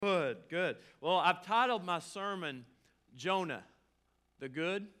good. Well, I've titled my sermon, Jonah, the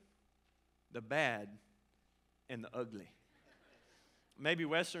good, the bad, and the ugly. Maybe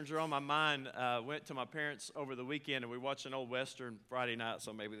Westerns are on my mind. Went to my parents over the weekend, and we watched an old Western Friday night,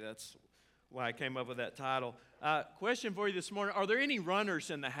 so maybe that's why I came up with that title. Question for you this morning, are there any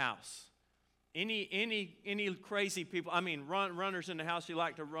runners in the house? Any crazy people? I mean, runners in the house you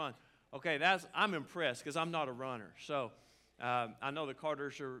like to run. Okay, I'm impressed because I'm not a runner. So I know the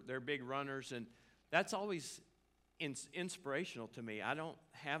Carters they're big runners, and that's always inspirational to me. I don't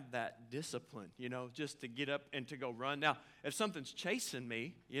have that discipline, just to get up and to go run. Now, if something's chasing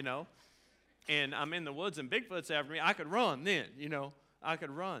me, and I'm in the woods and Bigfoot's after me, I could run then, I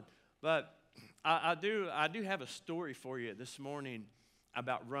could run. But I do have a story for you this morning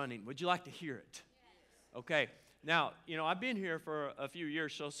about running. Would you like to hear it? Yes. Okay. Now, I've been here for a few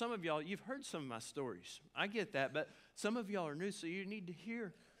years, so some of y'all, you've heard some of my stories. I get that, but some of y'all are new, so you need to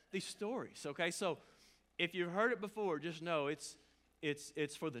hear these stories, okay? So if you've heard it before, just know it's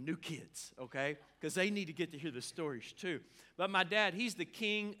for the new kids, okay? Because they need to get to hear the stories too. But my dad, he's the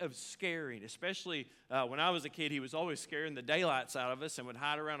king of scaring, especially when I was a kid. He was always scaring the daylights out of us and would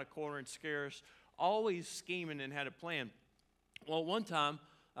hide around a corner and scare us, always scheming and had a plan. Well, one time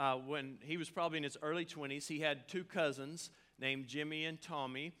when he was probably in his early 20s, he had two cousins named Jimmy and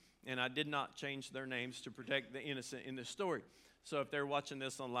Tommy, and I did not change their names to protect the innocent in this story. So if they're watching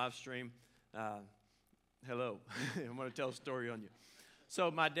this on live stream, hello. I'm going to tell a story on you.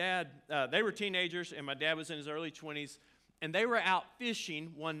 So my dad, they were teenagers, and my dad was in his early 20s, and they were out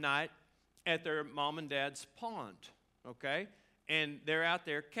fishing one night at their mom and dad's pond, okay? And they're out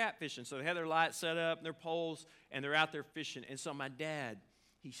there catfishing. So they have their lights set up and their poles, and they're out there fishing. And so my dad,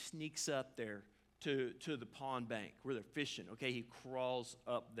 he sneaks up there to the pond bank where they're fishing, okay? He crawls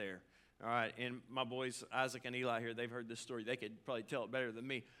up there, all right? And my boys, Isaac and Eli here, they've heard this story. They could probably tell it better than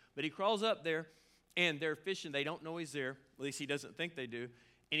me. But he crawls up there, and they're fishing. They don't know he's there. At least he doesn't think they do.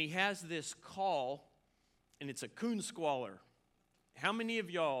 And he has this call, and it's a coon squaller. How many of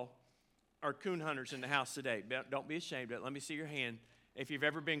y'all are coon hunters in the house today? Don't be ashamed of it. Let me see your hand if you've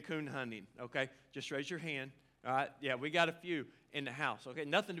ever been coon hunting, okay? Just raise your hand, all right? Yeah, we got a few in the house, okay?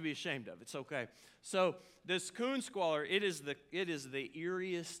 Nothing to be ashamed of. It's okay. So this coon squaller, it is the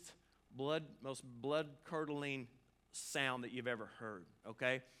eeriest, most blood-curdling sound that you've ever heard,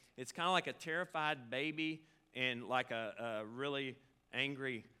 okay? It's kind of like a terrified baby and like a really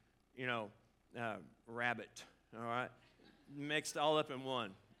angry, rabbit, all right? Mixed all up in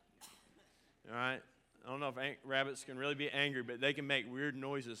one, all right? I don't know if rabbits can really be angry, but they can make weird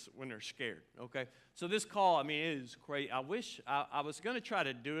noises when they're scared, okay? So this call, it is crazy. I wish I was going to try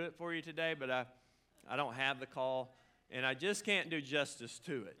to do it for you today, but I don't have the call, and I just can't do justice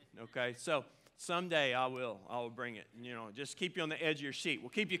to it, okay? So someday I will bring it. Just keep you on the edge of your seat. We'll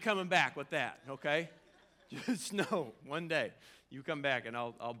keep you coming back with that, okay? Just know one day you come back and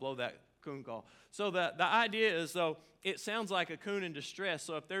I'll blow that coon call. So the idea is, though, it sounds like a coon in distress.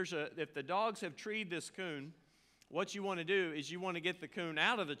 So if the dogs have treed this coon, what you want to do is you want to get the coon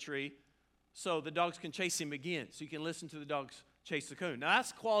out of the tree so the dogs can chase him again. So you can listen to the dogs chase the coon. Now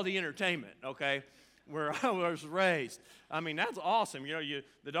that's quality entertainment, okay? Where I was raised. That's awesome.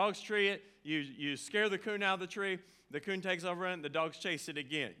 The dogs tree it, you scare the coon out of the tree, the coon takes off running, the dogs chase it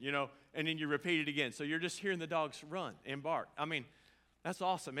again, and then you repeat it again. So you're just hearing the dogs run and bark. That's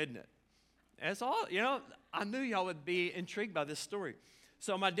awesome, isn't it? That's all, I knew y'all would be intrigued by this story.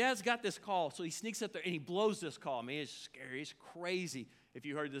 So my dad's got this call, so he sneaks up there and he blows this call. It's scary, it's crazy. If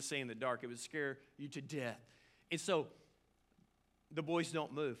you heard this thing in the dark, it would scare you to death. And so the boys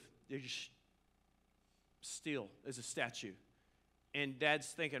don't move. They're just still as a statue. And Dad's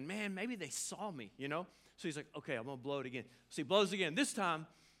thinking, man, maybe they saw me, So he's like, okay, I'm going to blow it again. So he blows again. This time,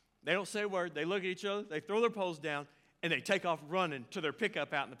 they don't say a word. They look at each other. They throw their poles down, and they take off running to their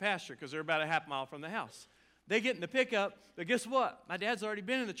pickup out in the pasture because they're about a half mile from the house. They get in the pickup, but guess what? My dad's already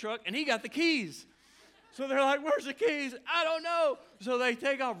been in the truck, and he got the keys. So they're like, where's the keys? I don't know. So they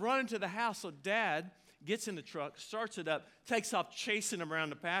take off running to the house. So Dad gets in the truck, starts it up, takes off chasing them around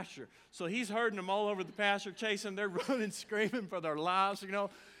the pasture. So he's herding them all over the pasture, chasing them. They're running, screaming for their lives,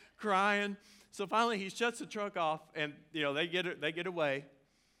 crying. So finally he shuts the truck off, and they get away.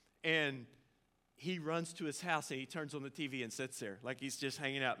 And he runs to his house, and he turns on the TV and sits there like he's just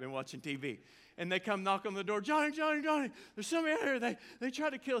hanging out and watching TV. And they come knock on the door, Johnny, there's somebody out here. They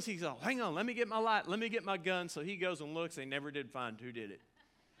tried to kill us. He's like, hang on, let me get my light, let me get my gun. So he goes and looks. They never did find who did it.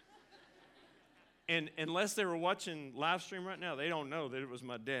 And unless they were watching live stream right now, they don't know that it was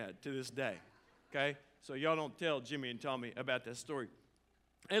my dad to this day, okay? So y'all don't tell Jimmy and Tommy about that story.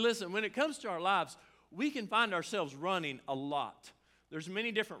 Hey, listen, when it comes to our lives, we can find ourselves running a lot. There's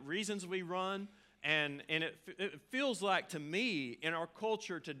many different reasons we run, and it feels like to me in our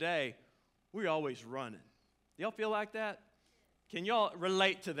culture today, we're always running. Do y'all feel like that? Can y'all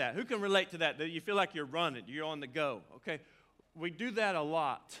relate to that? Who can relate to that? That you feel like you're running, you're on the go, okay? We do that a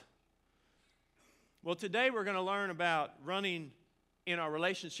lot. Well, today we're going to learn about running in our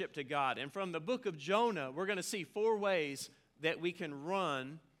relationship to God. And from the book of Jonah, we're going to see 4 ways that we can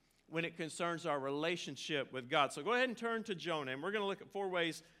run when it concerns our relationship with God. So go ahead and turn to Jonah, and we're going to look at 4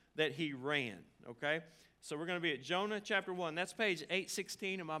 ways that he ran, okay? So we're going to be at Jonah chapter 1. That's page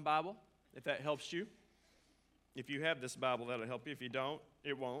 816 in my Bible, if that helps you. If you have this Bible, that'll help you. If you don't,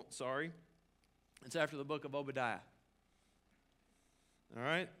 it won't, sorry. It's after the book of Obadiah. All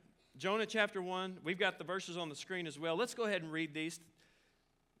right? Jonah chapter 1. We've got the verses on the screen as well. Let's go ahead and read these.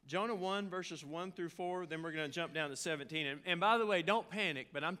 Jonah 1, verses 1 through 4. Then we're going to jump down to 17. And by the way, don't panic,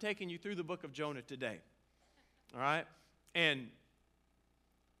 but I'm taking you through the book of Jonah today. All right? And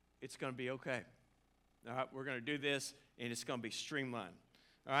it's going to be okay. All right? We're going to do this, and it's going to be streamlined.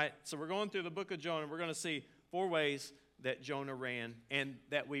 All right? So we're going through the book of Jonah. We're going to see 4 ways that Jonah ran and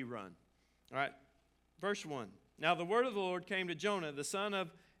that we run. All right? Verse 1. Now the word of the Lord came to Jonah, the son of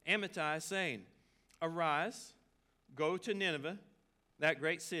Amittai, saying, Arise, go to Nineveh, that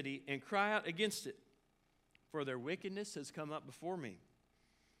great city, and cry out against it, for their wickedness has come up before me.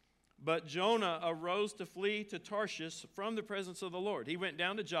 But Jonah arose to flee to Tarshish from the presence of the Lord. He went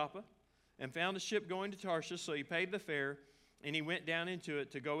down to Joppa and found a ship going to Tarshish, so he paid the fare, and he went down into it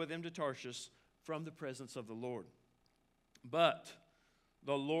to go with him to Tarshish from the presence of the Lord. But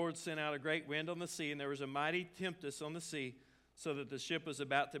the Lord sent out a great wind on the sea, and there was a mighty tempest on the sea, so that the ship was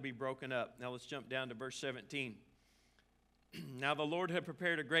about to be broken up. Now let's jump down to verse 17. Now the Lord had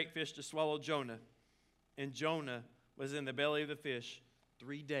prepared a great fish to swallow Jonah, and Jonah was in the belly of the fish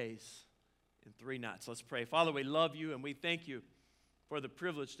 3 days and 3 nights. Let's pray. Father, we love you, and we thank you for the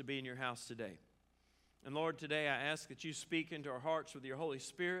privilege to be in your house today. And Lord, today I ask that you speak into our hearts with your Holy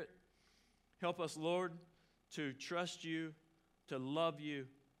Spirit. Help us, Lord, to trust you, to love you,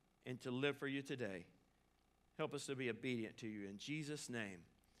 and to live for you today. Help us to be obedient to you. In Jesus' name,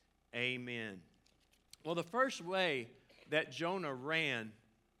 amen. Well, the first way that Jonah ran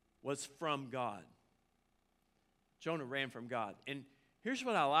was from God. Jonah ran from God. And here's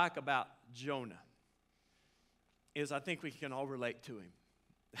what I like about Jonah, is I think we can all relate to him.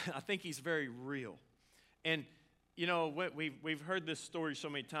 I think he's very real. And, you know, we've heard this story so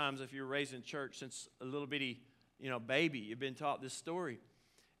many times. If you're raised in church since a little bitty, baby, you've been taught this story.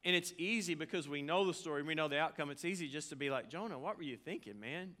 And it's easy because we know the story, we know the outcome. It's easy just to be like, Jonah, what were you thinking,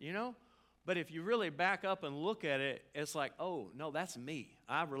 man? But if you really back up and look at it, it's like, oh, no, that's me.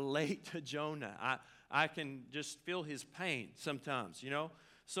 I relate to Jonah. I can just feel his pain sometimes,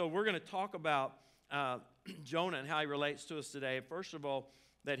 So we're going to talk about Jonah and how he relates to us today. First of all,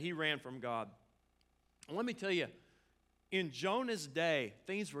 that he ran from God. And let me tell you, in Jonah's day,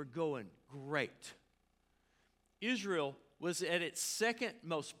 things were going great. Israel was at its second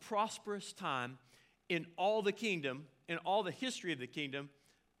most prosperous time in all the kingdom, in all the history of the kingdom,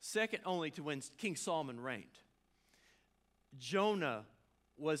 second only to when King Solomon reigned. Jonah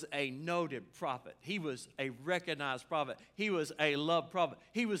was a noted prophet. He was a recognized prophet. He was a loved prophet.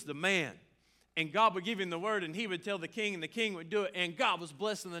 He was the man. And God would give him the word, and he would tell the king, and the king would do it. And God was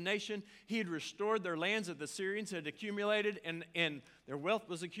blessing the nation. He had restored their lands that the Syrians had accumulated, and their wealth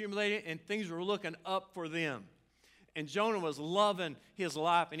was accumulated, and things were looking up for them. And Jonah was loving his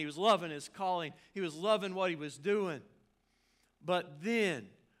life, and he was loving his calling. He was loving what he was doing. But then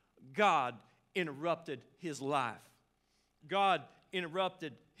God interrupted his life. God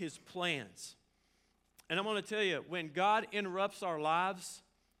interrupted his plans. And I'm going to tell you, when God interrupts our lives,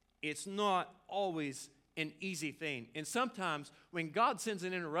 it's not always an easy thing. And sometimes when God sends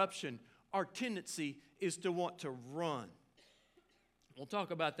an interruption, our tendency is to want to run. We'll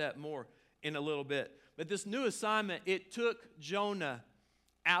talk about that more in a little bit. But this new assignment, it took Jonah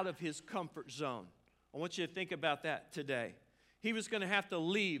out of his comfort zone. I want you to think about that today. He was going to have to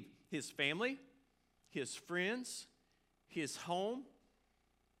leave his family, his friends, his home,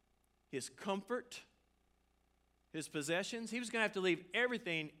 his comfort, his possessions. He was going to have to leave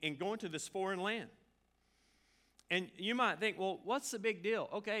everything and go into this foreign land. And you might think, well, what's the big deal?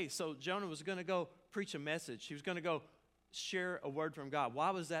 Okay, so Jonah was going to go preach a message. He was going to go share a word from God.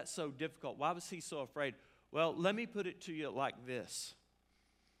 Why was that so difficult? Why was he so afraid? Well, let me put it to you like this.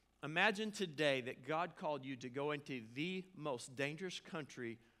 Imagine today that God called you to go into the most dangerous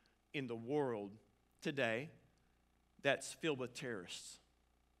country in the world today that's filled with terrorists.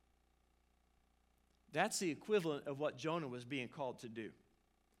 That's the equivalent of what Jonah was being called to do.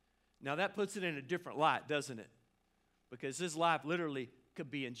 Now that puts it in a different light, doesn't it? because his life literally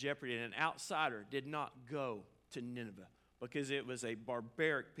could be in jeopardy. And an outsider did not go to Nineveh because it was a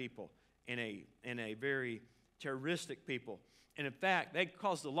barbaric people and a very terroristic people. And in fact, they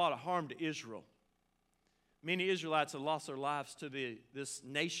caused a lot of harm to Israel. Many Israelites have lost their lives to this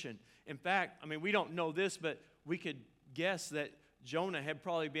nation. In fact, we don't know this, but we could guess that Jonah had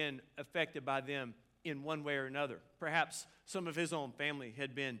probably been affected by them in one way or another. Perhaps some of his own family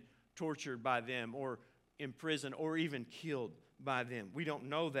had been tortured by them or imprisoned or even killed by them. We don't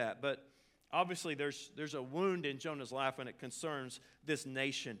know that, but obviously there's a wound in Jonah's life when it concerns this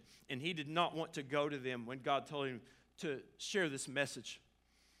nation, and he did not want to go to them when God told him to share this message.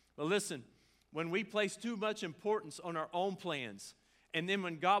 But listen, when we place too much importance on our own plans, and then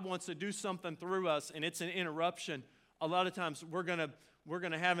when God wants to do something through us and it's an interruption, a lot of times we're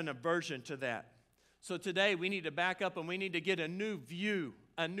gonna have an aversion to that. So today we need to back up and we need to get a new view,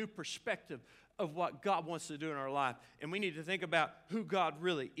 a new perspective of what God wants to do in our life. And we need to think about who God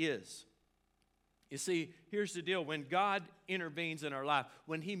really is. You see, here's the deal. When God intervenes in our life,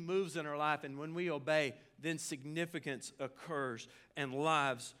 when he moves in our life, and when we obey, then significance occurs and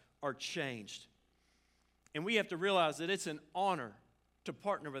lives are changed. And we have to realize that it's an honor to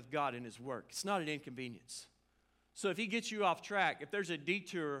partner with God in his work. It's not an inconvenience. So if he gets you off track, if there's a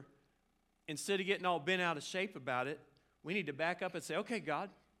detour, instead of getting all bent out of shape about it, we need to back up and say, okay, God,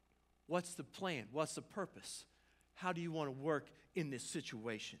 what's the plan? What's the purpose? How do you want to work in this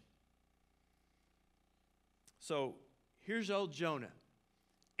situation? So here's old Jonah.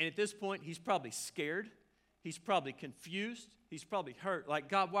 And at this point, he's probably scared. He's probably confused. He's probably hurt. Like,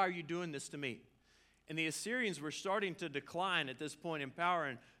 God, why are you doing this to me? And the Assyrians were starting to decline at this point in power.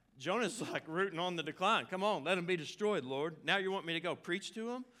 And Jonah's like rooting on the decline. Come on, let them be destroyed, Lord. Now you want me to go preach to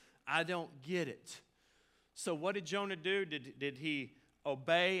them? I don't get it. So what did Jonah do? Did he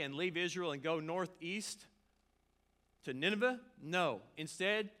obey and leave Israel and go northeast to Nineveh? No.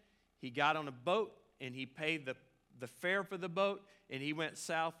 Instead, he got on a boat and he paid the fare for the boat and he went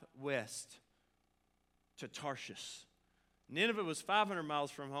southwest to Tarshish. Nineveh was 500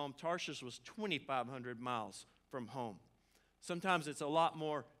 miles from home. Tarshish was 2,500 miles from home. Sometimes it's a lot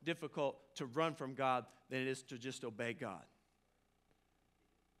more difficult to run from God than it is to just obey God.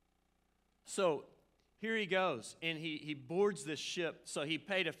 So here he goes, and he boards this ship, so he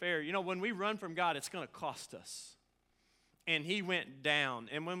paid a fare. You know, when we run from God, it's going to cost us. And he went down.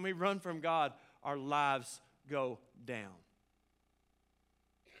 And when we run from God, our lives go down.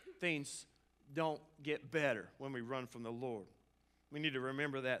 Things don't get better when we run from the Lord. We need to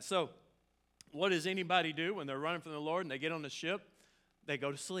remember that. So, what does anybody do when they're running from the Lord and they get on the ship? They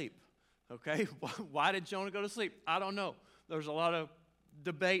go to sleep. Okay? Why did Jonah go to sleep? I don't know. There's a lot of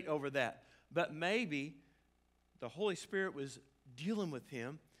debate over that. But maybe the Holy Spirit was dealing with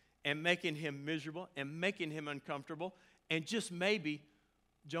him and making him miserable and making him uncomfortable. And just maybe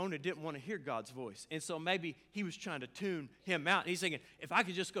Jonah didn't want to hear God's voice. And so maybe he was trying to tune him out. And he's thinking, if I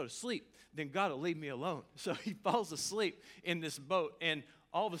could just go to sleep, then God will leave me alone. So he falls asleep in this boat. And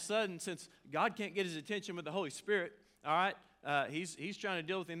all of a sudden, since God can't get his attention with the Holy Spirit, all right, he's trying to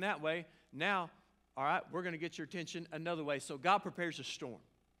deal with him that way. Now, all right, we're going to get your attention another way. So God prepares a storm.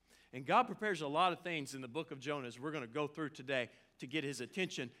 And God prepares a lot of things in the book of Jonah as we're going to go through today to get his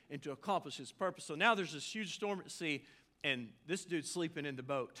attention and to accomplish his purpose. So now there's this huge storm at sea, and this dude's sleeping in the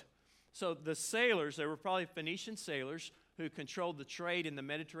boat. So the sailors, they were probably Phoenician sailors who controlled the trade in the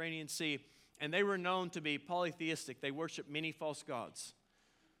Mediterranean Sea, and they were known to be polytheistic. They worshiped many false gods.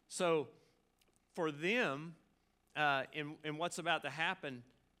 So for them, in what's about to happen,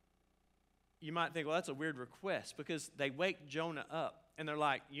 you might think, well, that's a weird request, because they wake Jonah up, and they're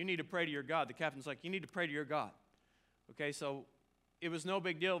like, you need to pray to your God. The captain's like, you need to pray to your God. Okay, so it was no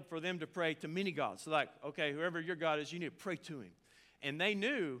big deal for them to pray to many gods. So like, okay, whoever your God is, you need to pray to him. And they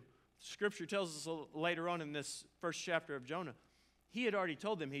knew, Scripture tells us later on in this first chapter of Jonah, he had already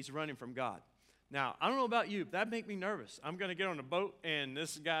told them he's running from God. Now, I don't know about you, but that make me nervous. I'm going to get on a boat, and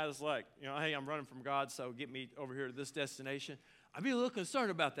this guy's like, you know, hey, I'm running from God, so get me over here to this destination. I'd be a little concerned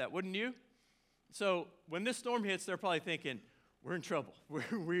about that, wouldn't you? So when this storm hits, they're probably thinking, we're in trouble.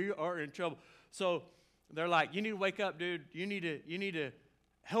 We are in trouble. So they're like, you need to wake up, dude. You need to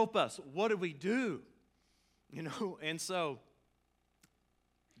help us. What do we do? You know, and so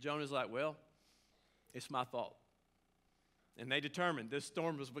Jonah's like, well, it's my fault. And they determined this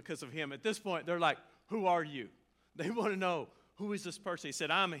storm was because of him. At this point, they're like, who are you? They want to know, who is this person? He said,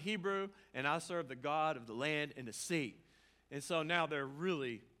 I'm a Hebrew, and I serve the God of the land and the sea. And so now they're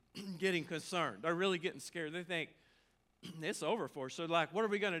really getting concerned. They're really getting scared. They think, it's over for us. So they're like, what are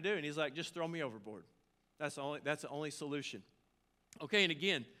we going to do? And he's like, just throw me overboard. That's the only solution. Okay, and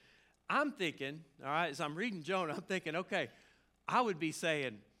again, I'm thinking, all right, as I'm reading Jonah, I'm thinking, okay, I would be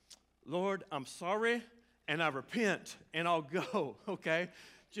saying, Lord, I'm sorry, and I repent, and I'll go, okay?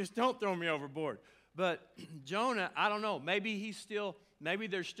 Just don't throw me overboard. But Jonah, I don't know, maybe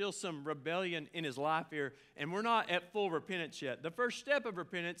there's still some rebellion in his life here, and we're not at full repentance yet. The first step of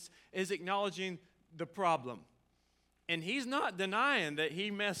repentance is acknowledging the problem. And he's not denying that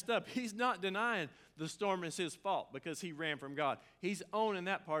he messed up. He's not denying the storm is his fault because he ran from God. He's owning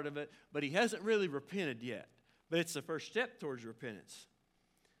that part of it, but he hasn't really repented yet. But it's the first step towards repentance.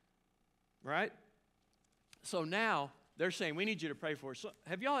 Right? So now they're saying, we need you to pray for us. So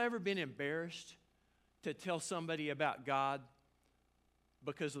have y'all ever been embarrassed to tell somebody about God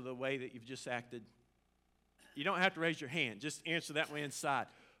because of the way that you've just acted? You don't have to raise your hand. Just answer that way inside.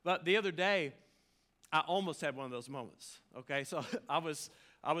 But the other day, I almost had one of those moments, okay? So I was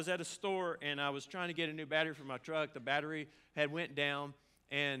at a store, and I was trying to get a new battery for my truck. The battery had went down,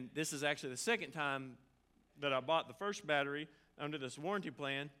 and this is actually the second time that I bought the first battery under this warranty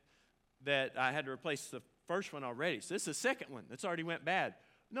plan that I had to replace the first one already. So this is the second one that's already went bad.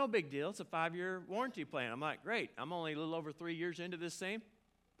 No big deal. It's a 5-year warranty plan. I'm like, great. I'm only a little over 3 years into this thing.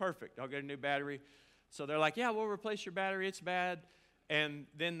 Perfect. I'll get a new battery. So they're like, yeah, we'll replace your battery. It's bad. And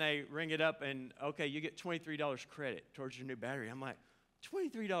then they ring it up and, okay, you get $23 credit towards your new battery. I'm like,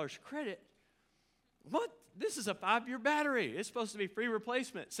 $23 credit? What? This is a 5-year battery. It's supposed to be free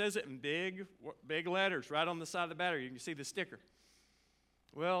replacement. It says it in big letters right on the side of the battery. You can see the sticker.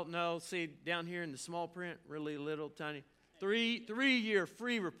 Well, no, see, down here in the small print, really little, tiny, 3-year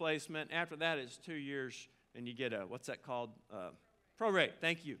free replacement. After that, it's 2 years, and you get what's that called? Prorate.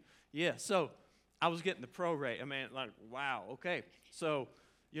 Thank you. Yeah, so I was getting the prorate. I mean, like, wow, okay. So,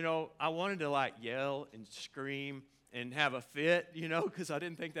 I wanted to, like, yell and scream and have a fit, because I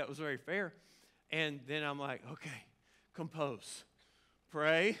didn't think that was very fair. And then I'm like, okay, compose,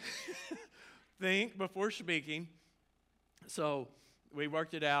 pray, think before speaking. So we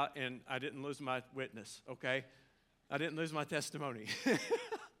worked it out, and I didn't lose my witness, okay? I didn't lose my testimony.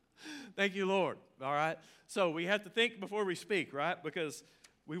 Thank you, Lord, all right? So we have to think before we speak, right? Because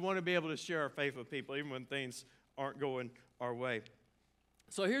we want to be able to share our faith with people even when things aren't going our way.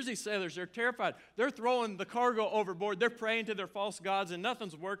 So here's these sailors. They're terrified. They're throwing the cargo overboard. They're praying to their false gods, and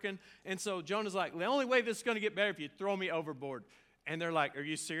nothing's working. And so Jonah's like, the only way this is going to get better if you throw me overboard. And they're like, are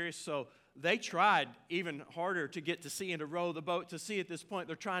you serious? So they tried even harder to get to sea and to row the boat to sea at this point.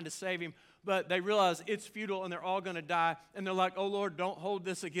 They're trying to save him, but they realize it's futile and they're all going to die. And they're like, oh, Lord, don't hold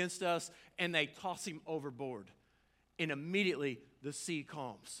this against us. And they toss him overboard. And immediately the sea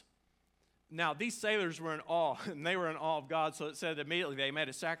calms. Now, these sailors were in awe, and they were in awe of God, so it said immediately they made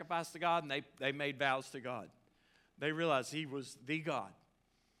a sacrifice to God, and they made vows to God. They realized he was the God.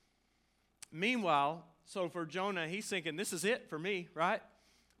 Meanwhile, so for Jonah, he's thinking, this is it for me, right?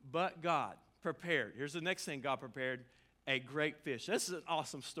 But God prepared. Here's the next thing God prepared, a great fish. This is an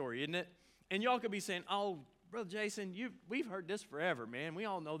awesome story, isn't it? And y'all could be saying, oh, Brother Jason, we've heard this forever, man. We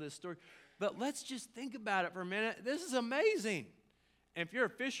all know this story. But let's just think about it for a minute. This is amazing. And if you're a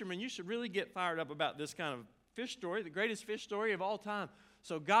fisherman, you should really get fired up about this kind of fish story, the greatest fish story of all time.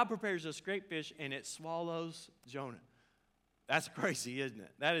 So God prepares this great fish, and it swallows Jonah. That's crazy, isn't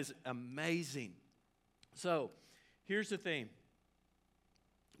it? That is amazing. So here's the thing.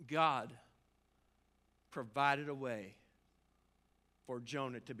 God provided a way for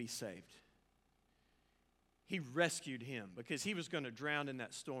Jonah to be saved. He rescued him because he was going to drown in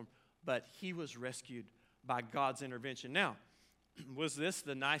that storm, but he was rescued by God's intervention. Now, was this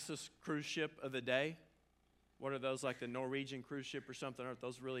the nicest cruise ship of the day? What are those, like the Norwegian cruise ship or something? Aren't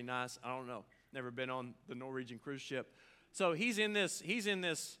those really nice? I don't know. Never been on the Norwegian cruise ship. So he's in this,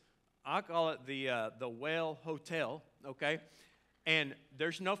 I call it the Whale Hotel, okay? And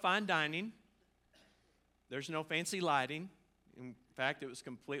there's no fine dining. There's no fancy lighting. In fact, it was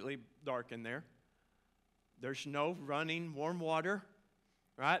completely dark in there. There's no running warm water,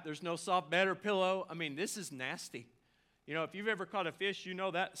 right? There's no soft bed or pillow. I mean, this is nasty. If you've ever caught a fish, you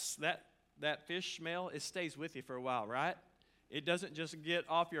know that fish smell, it stays with you for a while, right? It doesn't just get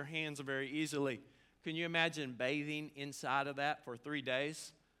off your hands very easily. Can you imagine bathing inside of that for 3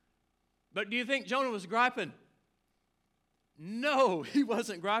 days? But do you think Jonah was griping? No, he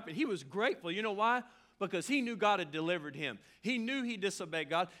wasn't griping. He was grateful. You know why? Because he knew God had delivered him. He knew he disobeyed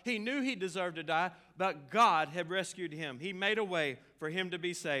God. He knew he deserved to die, but God had rescued him. He made a way for him to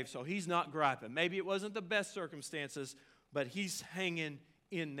be saved, so he's not griping. Maybe it wasn't the best circumstances, but he's hanging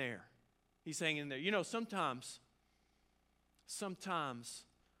in there. He's hanging in there. Sometimes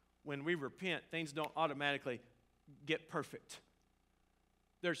when we repent, things don't automatically get perfect.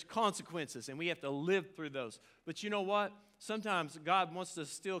 There's consequences, and we have to live through those. But you know what? sometimes God wants to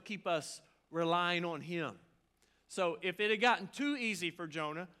still keep us relying on him. So if it had gotten too easy for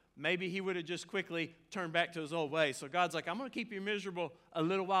Jonah, maybe he would have just quickly turned back to his old ways. So God's like, I'm going to keep you miserable a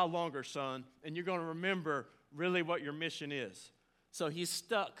little while longer, son, and you're going to remember really what your mission is. So he's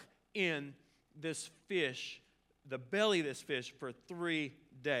stuck in this fish, the belly of this fish, for 3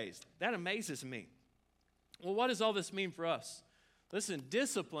 days. That amazes me. Well, what does all this mean for us? Listen,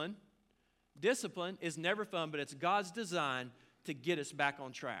 discipline is never fun, but it's God's design to get us back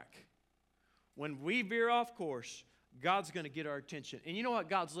on track. When we veer off course, God's going to get our attention. And you know what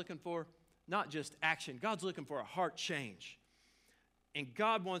God's looking for? Not just action. God's looking for a heart change. And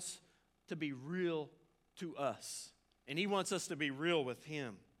God wants to be real to us. And he wants us to be real with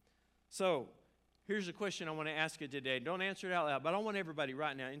him. So, here's a question I want to ask you today. Don't answer it out loud, but I want everybody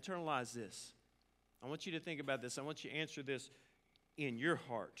right now, internalize this. I want you to think about this. I want you to answer this in your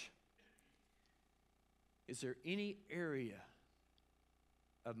heart. Is there any area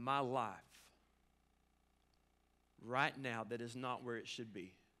of my life right now that is not where it should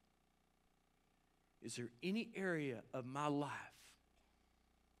be? Is there any area of my life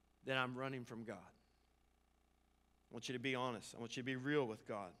that I'm running from God? I want you to be honest. I want you to be real with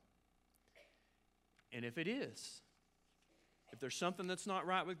God. And if it is, if there's something that's not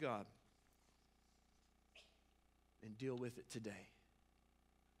right with God, then deal with it today.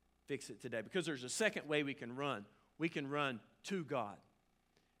 Fix it today. Because there's a second way we can run. We can run to God.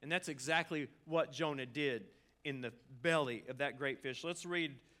 And that's exactly what Jonah did in the belly of that great fish. Let's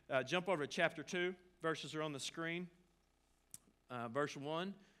read, jump over to chapter 2. Verses are on the screen. Verse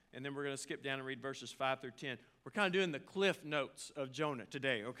 1. And then we're going to skip down and read verses 5 through 10. We're kind of doing the cliff notes of Jonah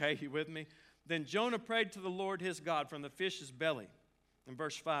today, okay? You with me? Then Jonah prayed to the Lord his God from the fish's belly. In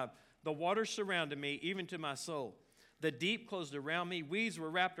verse 5, the waters surrounded me, even to my soul. The deep closed around me. Weeds were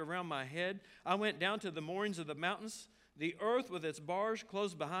wrapped around my head. I went down to the moorings of the mountains. The earth with its bars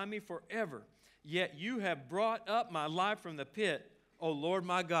closed behind me forever. Yet you have brought up my life from the pit, O Lord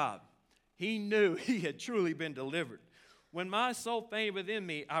my God. He knew he had truly been delivered. When my soul fainted within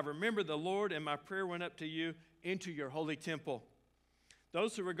me, I remembered the Lord, and my prayer went up to you into your holy temple.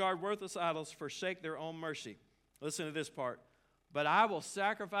 Those who regard worthless idols forsake their own mercy. Listen to this part. But I will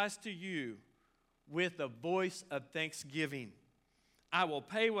sacrifice to you with a voice of thanksgiving. I will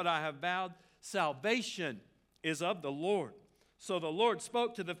pay what I have vowed. Salvation is of the Lord. So the Lord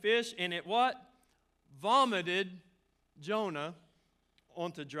spoke to the fish, and it what? Vomited Jonah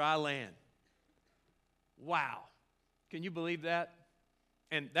onto dry land. Wow. Can you believe that?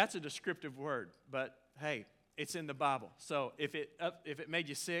 And that's a descriptive word, but hey, it's in the Bible. So if it made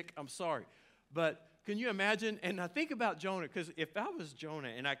you sick, I'm sorry. But can you imagine? And I think about Jonah, because if I was Jonah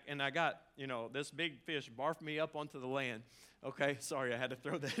and I got, this big fish barfed me up onto the land. Okay, sorry, I had to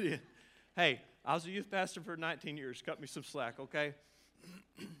throw that in. Hey, I was a youth pastor for 19 years. Cut me some slack, okay?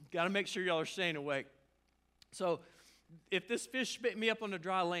 Got to make sure y'all are staying awake. So if this fish spit me up on the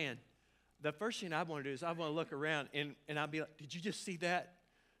dry land, the first thing I want to do is I want to look around and I'll be like, did you just see that?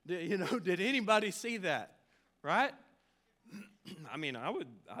 Did anybody see that? Right? I mean,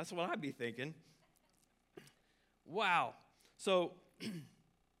 that's what I'd be thinking. Wow. So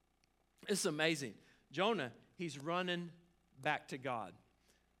it's amazing. Jonah, he's running back to God.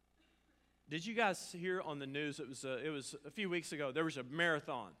 Did you guys hear on the news, it was a few weeks ago, there was a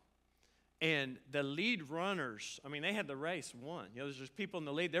marathon. And the lead runners, they had the race won. There's just people in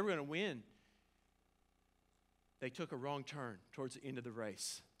the lead, they were going to win. They took a wrong turn towards the end of the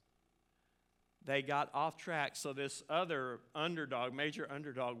race. They got off track, so this other underdog, major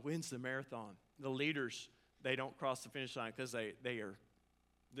underdog, wins the marathon. The leaders, they don't cross the finish line because they are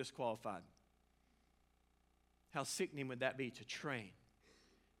disqualified. How sickening would that be to train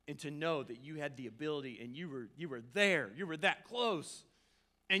and to know that you had the ability and you were there, you were that close,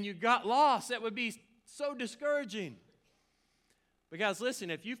 and you got lost? That would be so discouraging. But guys,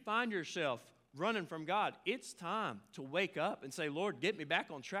 listen, if you find yourself running from God, it's time to wake up and say, Lord, get me back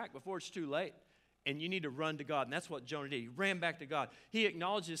on track before it's too late. And you need to run to God. And that's what Jonah did. He ran back to God. He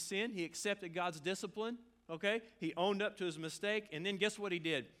acknowledged his sin. He accepted God's discipline. Okay? He owned up to his mistake. And then guess what he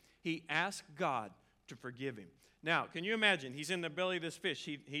did? He asked God to forgive him. Now, can you imagine? He's in the belly of this fish.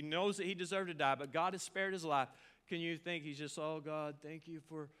 He knows that he deserved to die, but God has spared his life. Can you think he's just, oh, God, thank you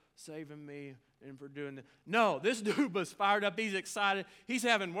for saving me and for doing that? No, this dude was fired up. He's excited. He's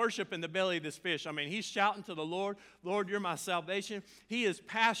having worship in the belly of this fish. He's shouting to the Lord, Lord, you're my salvation. He is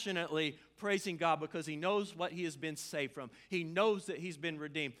passionately praising God because he knows what he has been saved from. He knows that he's been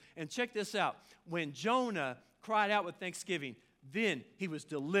redeemed. And check this out. When Jonah cried out with thanksgiving, then he was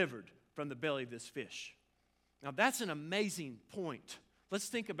delivered from the belly of this fish. Now, that's an amazing point. Let's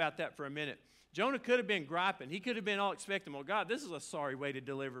think about that for a minute. Jonah could have been griping. He could have been all expecting, well, God, this is a sorry way to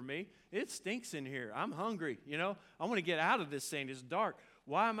deliver me. It stinks in here. I'm hungry, I want to get out of this thing. It's dark.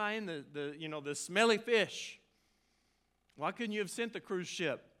 Why am I in the smelly fish? Why couldn't you have sent the cruise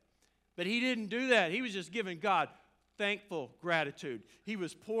ship? But he didn't do that. He was just giving God thankful gratitude. He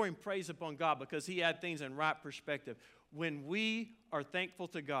was pouring praise upon God because he had things in right perspective. When we are thankful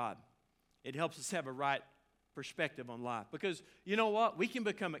to God, it helps us have a right perspective on life. Because you know what? We can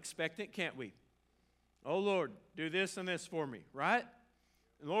become expectant, can't we? Oh, Lord, do this and this for me, right?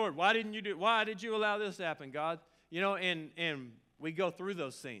 Lord, why did you allow this to happen, God? And we go through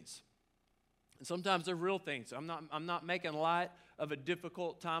those things. And sometimes they're real things. I'm not making light of a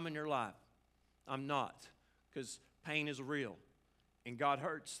difficult time in your life. I'm not. Because pain is real. And God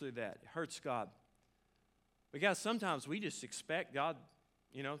hurts through that. It hurts God. But guys, sometimes we just expect God,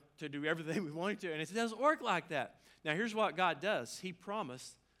 to do everything we want him to. And it doesn't work like that. Now, here's what God does. He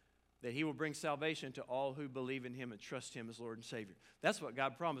promised that he will bring salvation to all who believe in him and trust him as Lord and Savior. That's what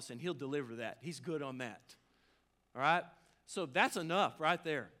God promised, and he'll deliver that. He's good on that. All right? So that's enough right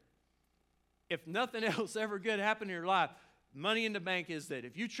there. If nothing else ever good happened in your life, money in the bank is that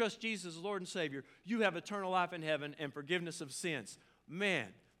if you trust Jesus as Lord and Savior, you have eternal life in heaven and forgiveness of sins. Man,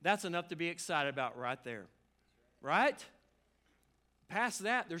 that's enough to be excited about right there. Right? Past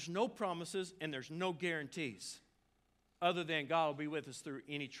that, there's no promises and there's no guarantees other than God will be with us through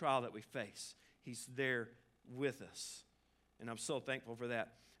any trial that we face. He's there with us. And I'm so thankful for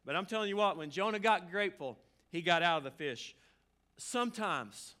that. But I'm telling you what, when Jonah got grateful, he got out of the fish.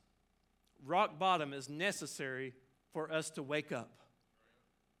 Sometimes rock bottom is necessary for us to wake up.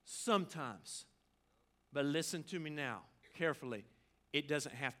 Sometimes. But listen to me now, carefully. It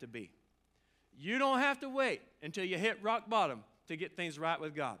doesn't have to be. You don't have to wait until you hit rock bottom to get things right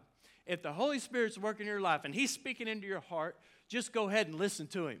with God. If the Holy Spirit's working in your life and he's speaking into your heart, just go ahead and listen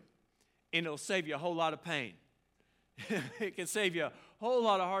to him. And it'll save you a whole lot of pain. It can save you a whole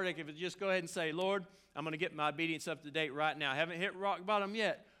lot of heartache if you just go ahead and say, Lord, I'm going to get my obedience up to date right now. I haven't hit rock bottom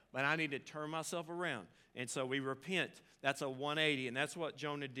yet, but I need to turn myself around. And so we repent. That's a 180, and that's what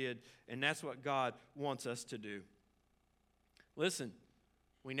Jonah did, and that's what God wants us to do. Listen,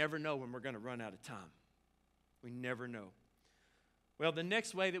 we never know when we're going to run out of time. We never know. Well, the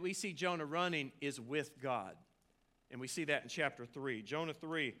next way that we see Jonah running is with God. And we see that in chapter 3. Jonah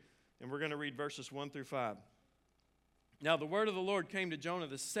 3, and we're going to read verses 1 through 5. Now, the word of the Lord came to Jonah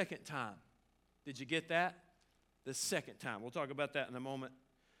the second time. Did you get that? The second time. We'll talk about that in a moment.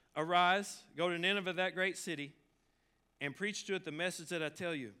 Arise, go to Nineveh, that great city, and preach to it the message that I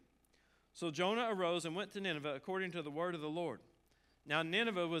tell you. So Jonah arose and went to Nineveh according to the word of the Lord. Now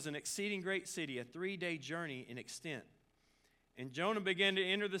Nineveh was an exceeding great city, a 3-day journey in extent. And Jonah began to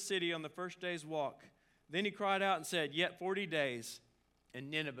enter the city on the first day's walk. Then he cried out and said, Yet 40 days,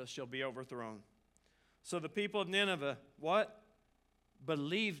 and Nineveh shall be overthrown. So the people of Nineveh, what?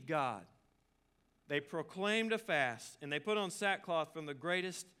 Believed God. They proclaimed a fast, and they put on sackcloth from the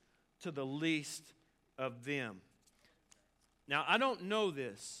greatest to the least of them. Now, I don't know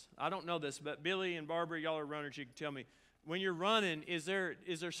this, but Billy and Barbara, y'all are runners, you can tell me. When you're running, is there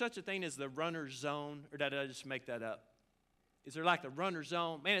such a thing as the runner's zone, or did I just make that up? Is there like the runner's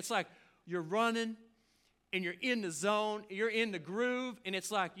zone? Man, it's like you're running, and you're in the zone, you're in the groove, and it's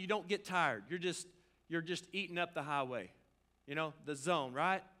like you don't get tired. You're just eating up the highway. The zone,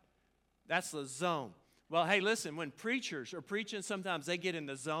 right? That's the zone. Well, hey, listen, when preachers are preaching, sometimes they get in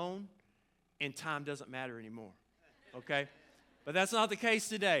the zone and time doesn't matter anymore, okay? But that's not the case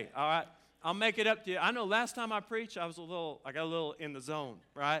today, all right? I'll make it up to you. I know last time I preached, I got a little in the zone,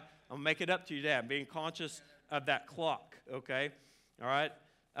 right? I'll make it up to you today. I'm being conscious of that clock, okay? All right?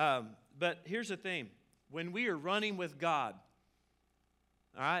 But here's the thing. When we are running with God,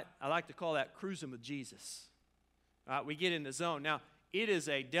 all right, I like to call that cruising with Jesus. All right, we get in the zone. Now, it is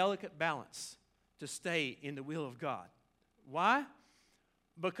a delicate balance to stay in the will of God. Why?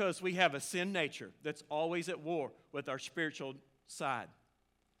 Because we have a sin nature that's always at war with our spiritual side.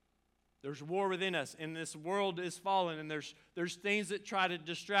 There's war within us, and this world is fallen, and there's things that try to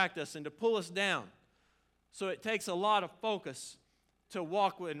distract us and to pull us down. So it takes a lot of focus to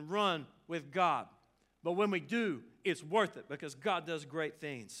walk and run with God. But when we do, it's worth it because God does great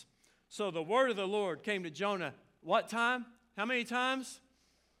things. So the word of the Lord came to Jonah, what time? How many times?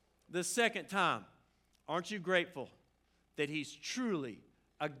 The second time. Aren't you grateful that he's truly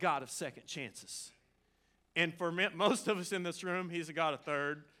a God of second chances? And for most of us in this room, he's a God of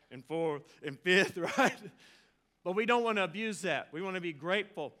third and fourth and fifth, right? But we don't want to abuse that. We want to be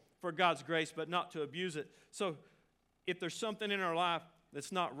grateful for God's grace, but not to abuse it. So if there's something in our life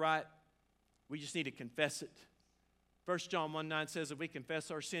that's not right, we just need to confess it. 1 John 1:9 says, if we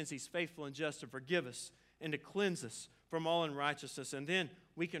confess our sins, he's faithful and just to forgive us and to cleanse us from all unrighteousness. And then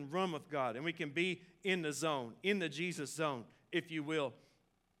we can run with God, and we can be in the zone, in the Jesus zone, if you will.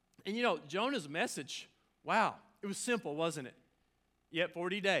 And you know, Jonah's message, wow, it was simple, wasn't it? Yet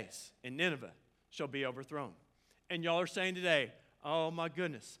 40 days, and Nineveh shall be overthrown. And y'all are saying today, oh my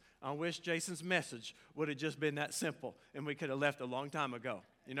goodness, I wish Jason's message would have just been that simple, and we could have left a long time ago.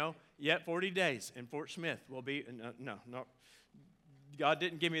 You know, yet 40 days, and Fort Smith will be, no. God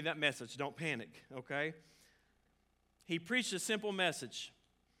didn't give me that message. Don't panic, okay? He preached a simple message.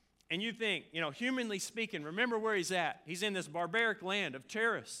 And you think, you know, humanly speaking, remember where he's at. He's in this barbaric land of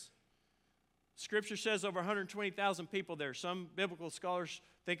terrorists. Scripture says over 120,000 people there. Some biblical scholars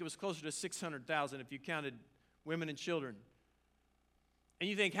think it was closer to 600,000 if you counted women and children. And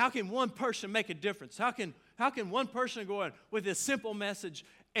you think, how can one person make a difference? How can one person go in with this simple message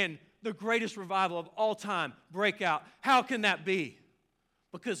and the greatest revival of all time break out? How can that be?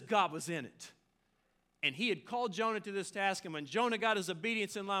 Because God was in it. And he had called Jonah to this task, and when Jonah got his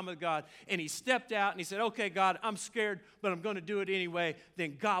obedience in line with God, and he stepped out and he said, okay, God, I'm scared, but I'm going to do it anyway,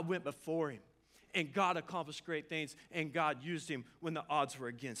 then God went before him. And God accomplished great things, and God used him when the odds were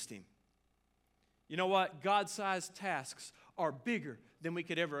against him. You know what? God-sized tasks are bigger than we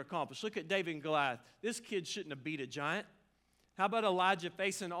could ever accomplish. Look at David and Goliath. This kid shouldn't have beat a giant. How about Elijah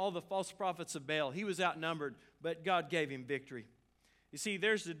facing all the false prophets of Baal? He was outnumbered, but God gave him victory. You see,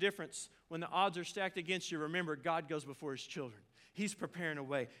 there's the difference. When the odds are stacked against you, remember, God goes before his children. He's preparing a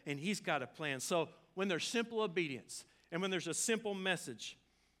way, and he's got a plan. So when there's simple obedience and when there's a simple message,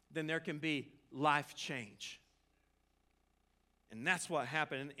 then there can be life change. And that's what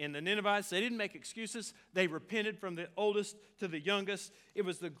happened. And the Ninevites, they didn't make excuses. They repented from the oldest to the youngest. It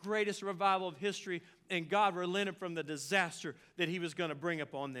was the greatest revival of history, and God relented from the disaster that he was going to bring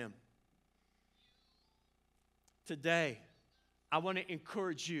upon them. Today, I want to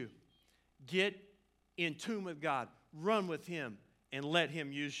encourage you, get in tune with God, run with him, and let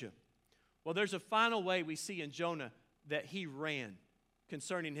him use you. Well, there's a final way we see in Jonah that he ran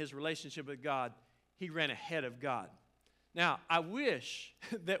concerning his relationship with God. He ran ahead of God. Now, I wish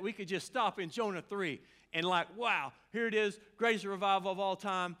that we could just stop in Jonah 3 and like, wow, here it is, greatest revival of all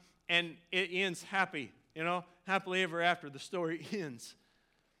time, and it ends happy, you know, happily ever after the story ends.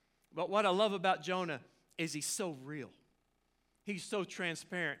 But what I love about Jonah is he's so real. He's so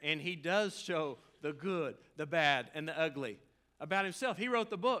transparent, and he does show the good, the bad, and the ugly about himself. He wrote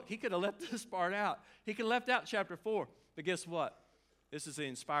the book. He could have left this part out. He could have left out chapter 4. But guess what? This is the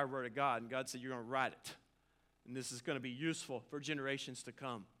inspired word of God, and God said, you're going to write it. And this is going to be useful for generations to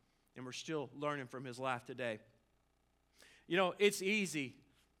come. And we're still learning from his life today. You know, it's easy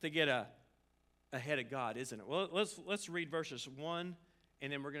to get ahead of God, isn't it? Well, let's read verses 1,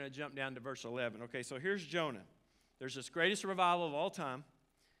 and then we're going to jump down to verse 11. Okay, so here's Jonah. There's this greatest revival of all time.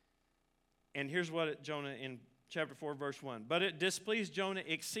 And here's what Jonah in chapter 4, verse 1. But it displeased Jonah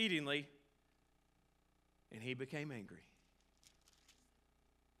exceedingly, and he became angry.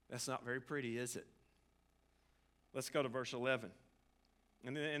 That's not very pretty, is it? Let's go to verse 11.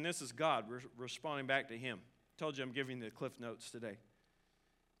 And this is God responding back to him. I told you I'm giving the cliff notes today.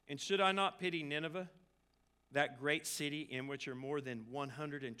 And should I not pity Nineveh, that great city in which are more than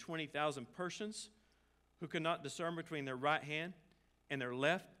 120,000 persons who could not discern between their right hand and their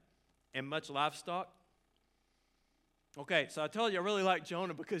left, and much livestock? Okay, so I told you I really like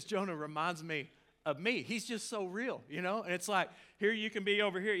Jonah because Jonah reminds me of me. He's just so real, you know? And it's like, here you can be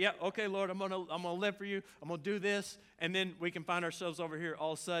over here. Yeah, okay, Lord, I'm gonna live for you. I'm gonna do this. And then we can find ourselves over here.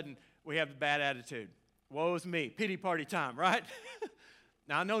 All of a sudden, we have a bad attitude. Woe is me. Pity party time, right?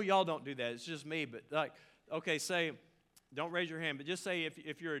 Now, I know y'all don't do that. It's just me. But like, okay, say, don't raise your hand, but just say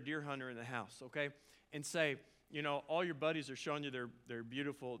if you're a deer hunter in the house, okay? And say, you know, all your buddies are showing you their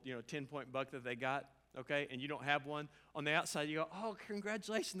beautiful, 10-point buck that they got, okay? And you don't have one. On the outside, you go, oh,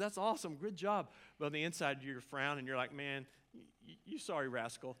 congratulations, that's awesome, good job. But on the inside, you're frowning, and you're like, man, you sorry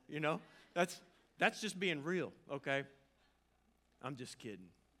rascal, you know? That's just being real, okay? I'm just kidding.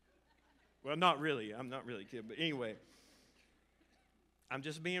 Well, not really. I'm not really kidding. But anyway, I'm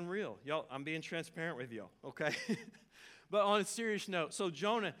just being real. Y'all, I'm being transparent with y'all, okay? But on a serious note, so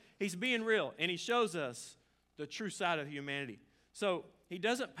Jonah, he's being real, and he shows us the true side of humanity. So he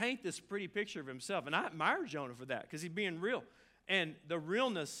doesn't paint this pretty picture of himself, and I admire Jonah for that because he's being real. And the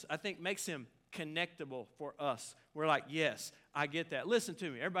realness, I think, makes him connectable for us. We're like, yes, I get that. Listen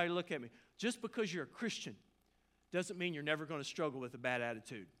to me. Everybody look at me. Just because you're a Christian doesn't mean you're never going to struggle with a bad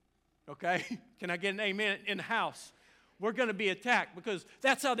attitude, okay? Can I get an amen in the house? we're going to be attacked, because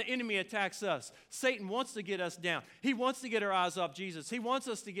that's how the enemy attacks us. Satan wants to get us down. He wants to get our eyes off Jesus. He wants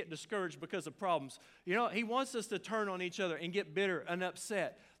us to get discouraged because of problems. He wants us to turn on each other and get bitter and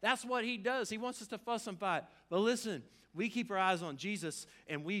upset. That's what he does. He wants us to fuss and fight. But listen, we keep our eyes on Jesus,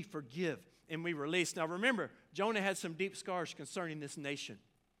 and we forgive and we release. Now remember, Jonah had some deep scars concerning this nation.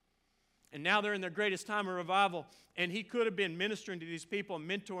 And now they're in their greatest time of revival, and he could have been ministering to these people and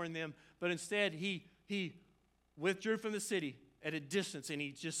mentoring them, but instead he withdrew from the city at a distance, and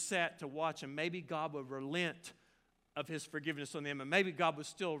he just sat to watch, and maybe God would relent of his forgiveness on them, and maybe God would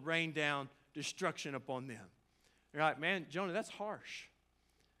still rain down destruction upon them. You're like, man, Jonah, that's harsh.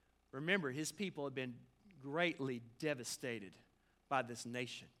 Remember, his people have been greatly devastated by this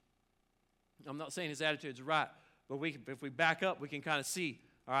nation. I'm not saying his attitude's right, but if we back up, we can kind of see,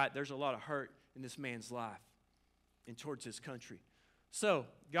 all right, there's a lot of hurt in this man's life and towards his country. So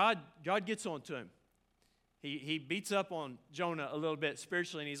God gets on to him. He beats up on Jonah a little bit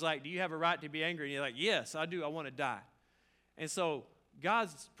spiritually, and he's like, do you have a right to be angry? And he's like, yes, I do. I want to die. And so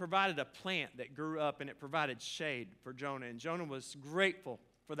God's provided a plant that grew up, and it provided shade for Jonah. And Jonah was grateful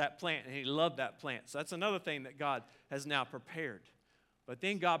for that plant, and he loved that plant. So that's another thing that God has now prepared. But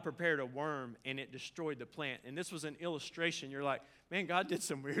then God prepared a worm, and it destroyed the plant. And this was an illustration. You're like, man, God did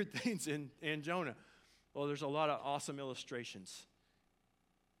some weird things in Jonah. Well, there's a lot of awesome illustrations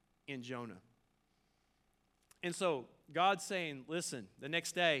in Jonah. And so God's saying, listen, the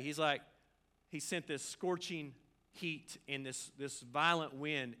next day, he sent this scorching heat and this violent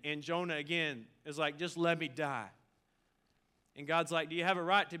wind. And Jonah, again, is like, just let me die. And God's like, do you have a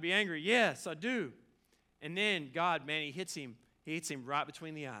right to be angry? Yes, I do. And then God, man, he hits him right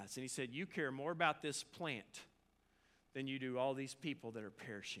between the eyes. And he said, you care more about this plant than you do all these people that are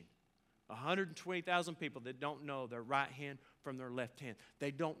perishing. 120,000 people that don't know their right hand from their left hand. They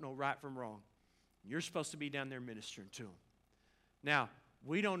don't know right from wrong. You're supposed to be down there ministering to them. Now,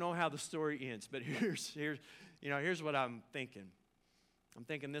 we don't know how the story ends, but here's what I'm thinking. I'm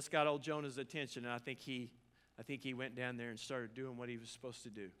thinking this got old Jonah's attention, and I think he went down there and started doing what he was supposed to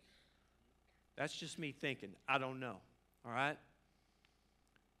do. That's just me thinking. I don't know. All right?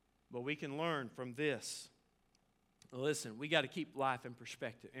 But we can learn from this. Listen, we got to keep life in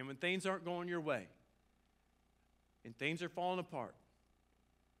perspective. And when things aren't going your way, and things are falling apart,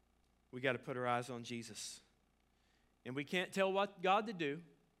 we got to put our eyes on Jesus. And we can't tell what God to do.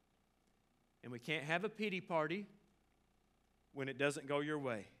 And we can't have a pity party when it doesn't go your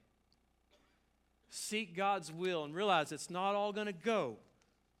way. Seek God's will and realize it's not all going to go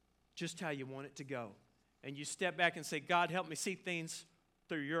just how you want it to go. And you step back and say, God, help me see things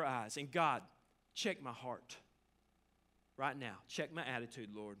through your eyes. And God, check my heart right now. Check my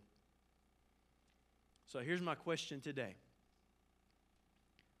attitude, Lord. So here's my question today.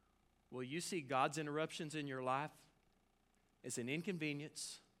 Will you see God's interruptions in your life as an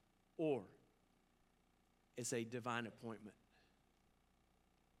inconvenience or as a divine appointment?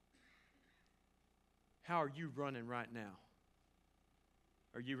 How are you running right now?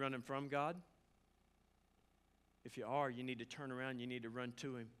 Are you running from God? If you are, you need to turn around. You need to run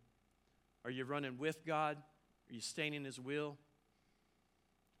to Him. Are you running with God? Are you staying in His will?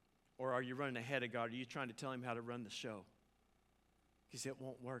 Or are you running ahead of God? Are you trying to tell Him how to run the show? Because it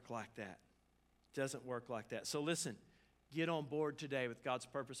won't work like that. It doesn't work like that. So listen, get on board today with God's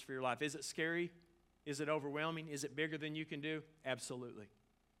purpose for your life. Is it scary? Is it overwhelming? Is it bigger than you can do? Absolutely.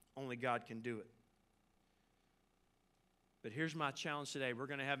 Only God can do it. But here's my challenge today. We're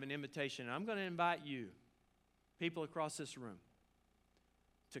going to have an invitation. I'm going to invite you, people across this room,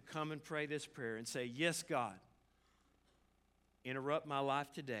 to come and pray this prayer and say, yes, God, interrupt my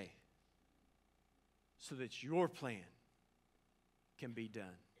life today so that your plan can be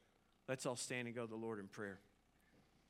done. Let's all stand and go to the Lord in prayer.